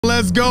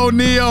let's go,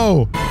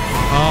 Neo.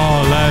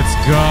 Oh, let's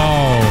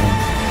go.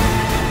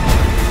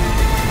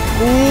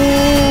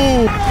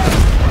 Ooh.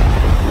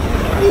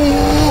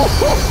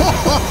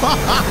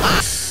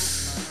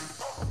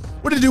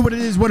 What it do, what it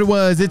is, what it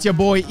was. It's your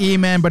boy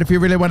E-Man. But if you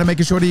really want to make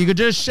it shorter, you could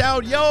just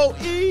shout, yo,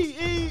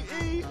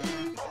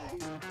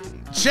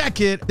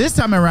 check it. This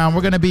time around,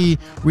 we're going to be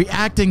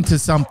reacting to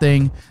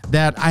something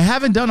that I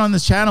haven't done on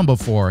this channel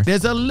before.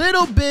 There's a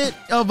little bit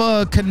of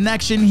a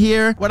connection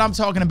here. What I'm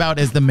talking about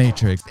is The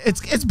Matrix.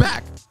 It's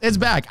back. It's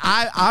back.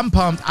 I'm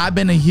pumped. I've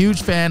been a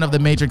huge fan of the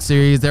Matrix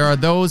series. There are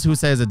those who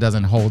says it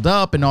doesn't hold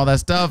up and all that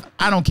stuff.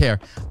 I don't care.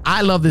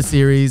 I love this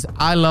series.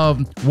 I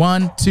love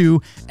 1,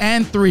 2,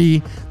 and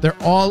 3. They're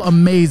all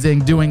amazing,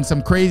 doing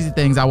some crazy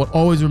things. I would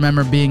always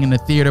remember being in the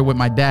theater with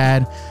my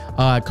dad,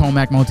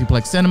 Comac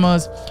Multiplex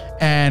Cinemas,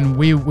 and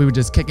we were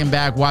just kicking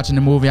back watching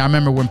the movie. I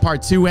remember when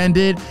part 2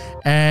 ended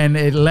and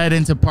it led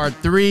into part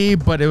 3,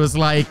 but it was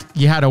like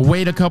you had to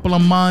wait a couple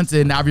of months,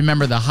 and I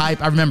remember the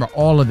hype. I remember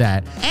all of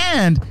that.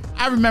 And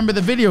I remember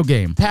the video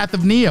game, Path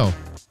of Neo.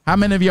 How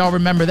many of y'all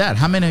remember that?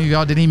 How many of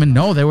y'all didn't even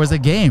know there was a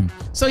game?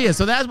 So yeah,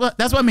 so that's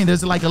what I mean.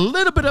 There's like a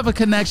little bit of a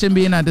connection,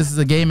 being that this is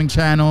a gaming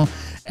channel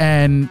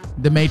and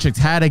The Matrix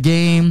had a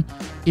game,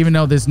 even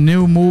though this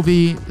new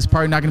movie is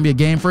probably not going to be a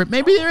game for it.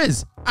 Maybe there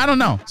is. I don't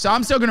know. So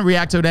I'm still going to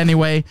react to it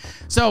anyway.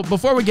 So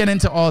before we get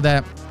into all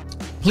that,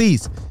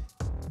 please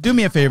do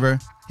me a favor.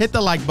 Hit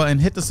the like button,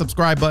 hit the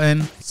subscribe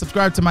button,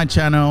 subscribe to my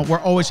channel. We're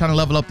always trying to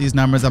level up these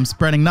numbers. I'm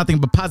spreading nothing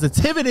but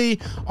positivity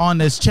on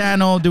this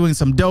channel, doing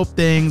some dope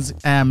things,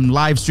 and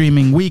live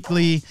streaming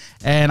weekly.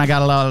 And I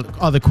got a lot of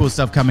other cool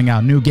stuff coming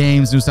out, new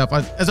games, new stuff.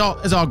 It's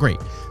all great.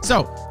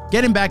 So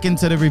getting back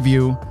into the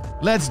review,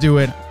 let's do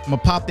it. I'm gonna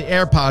pop the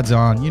AirPods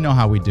on. You know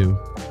how we do.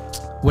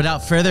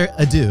 Without further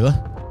ado,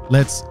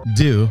 let's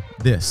do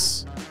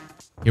this.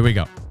 Here we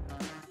go.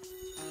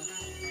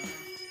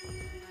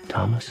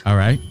 Thomas? All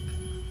right.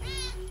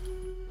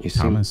 You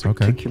seem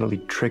particularly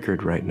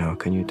triggered right now.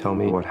 Can you tell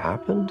me what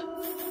happened?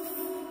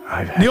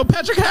 Neil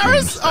Patrick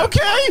Harris?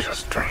 Okay.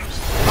 Just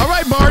dreams. All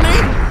right, Barney.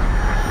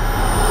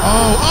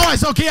 Oh, I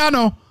saw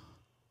Keanu.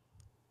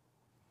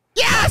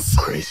 Yes.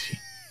 Crazy.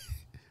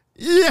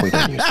 Yes. We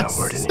don't use that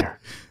word in here.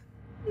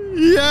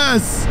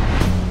 Yes.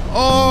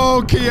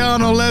 Oh,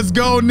 Keanu, let's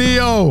go,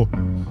 Neo.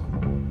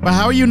 But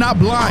how are you not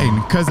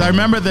blind? Because I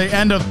remember the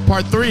end of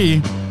part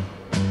 3.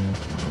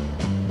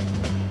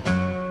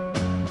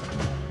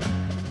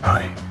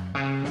 Hi.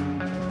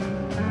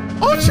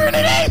 Oh,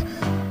 Trinity!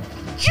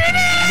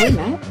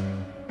 Trinity!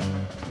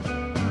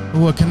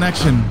 Ooh, a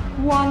connection.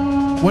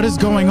 What is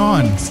going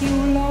on? Makes you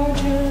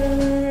larger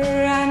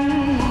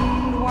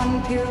and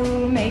one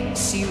pill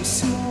makes you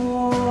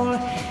small,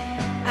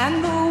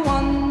 and the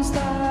ones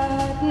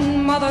that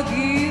mother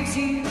gives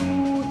you.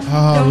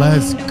 Oh,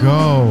 let's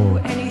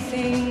go.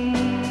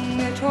 Anything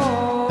at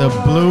all. The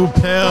blue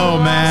pill,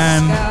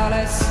 man.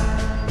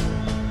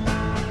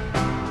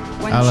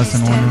 Alice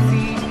in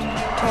Wonderland.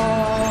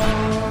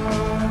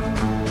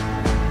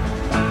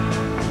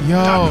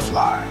 Yo,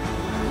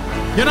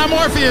 you're not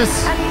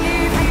Morpheus.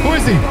 Who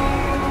is he?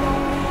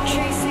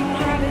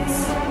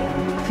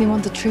 If you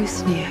want the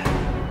truth, Neo,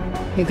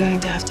 you're going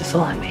to have to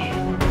follow me.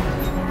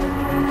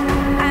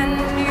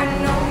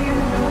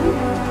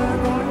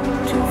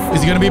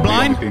 Is he gonna be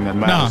blind?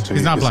 No,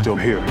 he's not blind. Still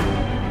here.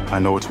 I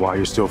know it's why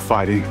you're still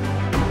fighting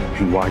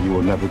and why you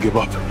will never give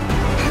up.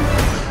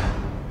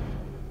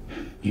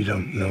 You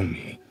don't know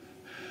me,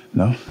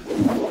 no?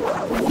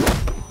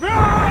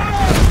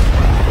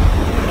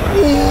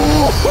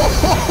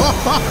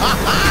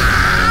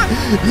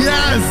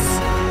 Yes!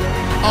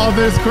 Oh,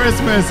 this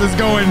Christmas is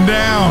going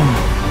down.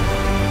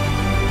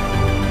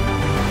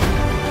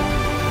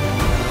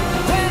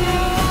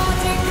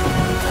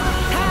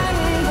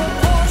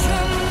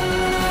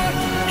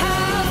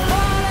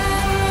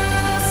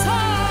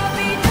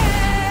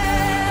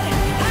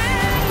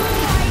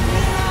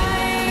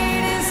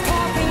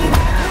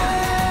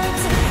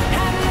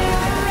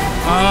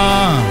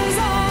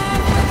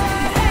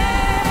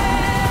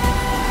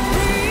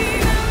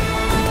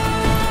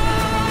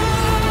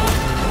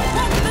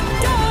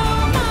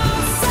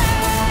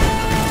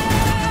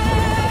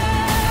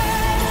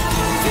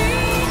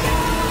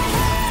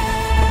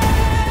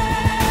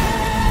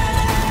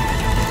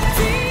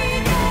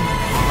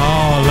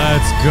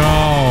 Let's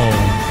go.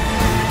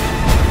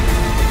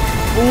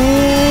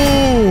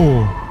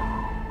 Ooh.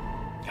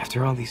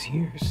 After all these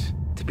years,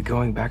 to be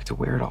going back to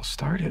where it all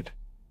started.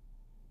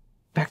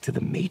 Back to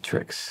the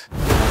Matrix.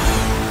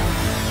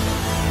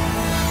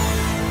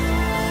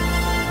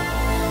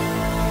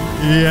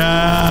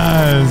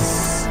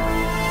 Yes.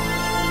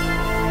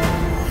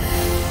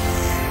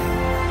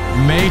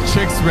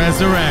 Matrix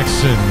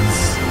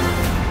Resurrections.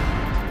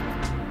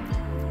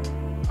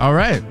 All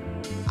right.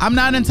 I'm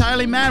not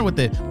entirely mad with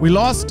it. We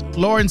lost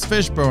Lawrence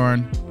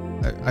Fishburne.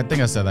 I think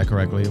I said that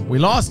correctly. We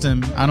lost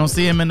him. I don't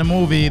see him in the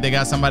movie. They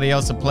got somebody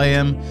else to play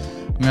him.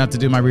 I'm gonna have to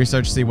do my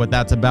research, see what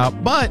that's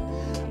about. But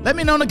let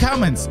me know in the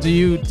comments. Do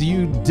you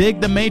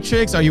dig The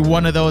Matrix? Are you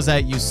one of those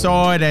that you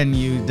saw it and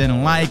you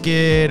didn't like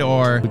it,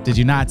 or did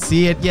you not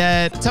see it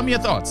yet? Tell me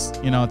your thoughts.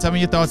 You know, tell me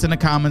your thoughts in the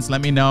comments.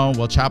 Let me know.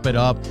 We'll chop it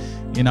up.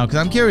 You know, because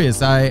I'm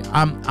curious.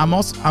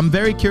 I'm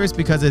very curious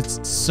because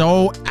it's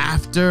so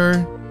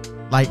after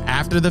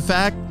the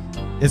fact.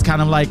 It's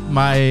kind of like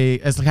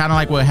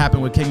what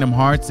happened with Kingdom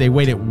Hearts. They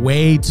waited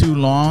way too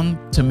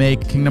long to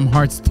make Kingdom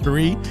Hearts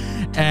 3,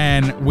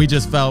 and we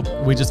just felt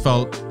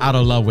out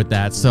of love with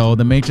that. So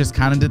The Matrix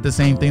kind of did the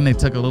same thing. They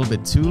took a little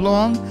bit too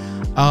long,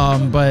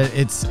 but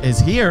it's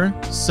here.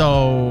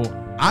 So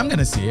I'm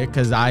gonna see it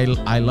because I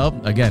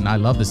love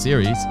the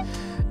series.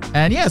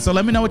 And yeah, so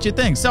let me know what you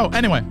think. So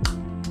anyway,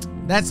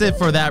 that's it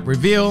for that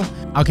reveal.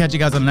 I'll catch you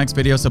guys on the next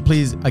video. So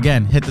please,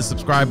 again, hit the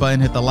subscribe button,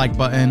 hit the like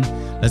button.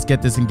 Let's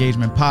get this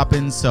engagement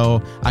popping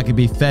so I can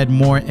be fed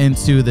more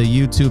into the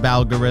YouTube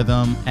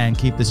algorithm and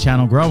keep this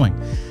channel growing.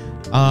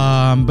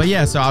 But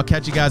yeah, so I'll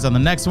catch you guys on the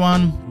next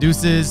one.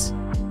 Deuces.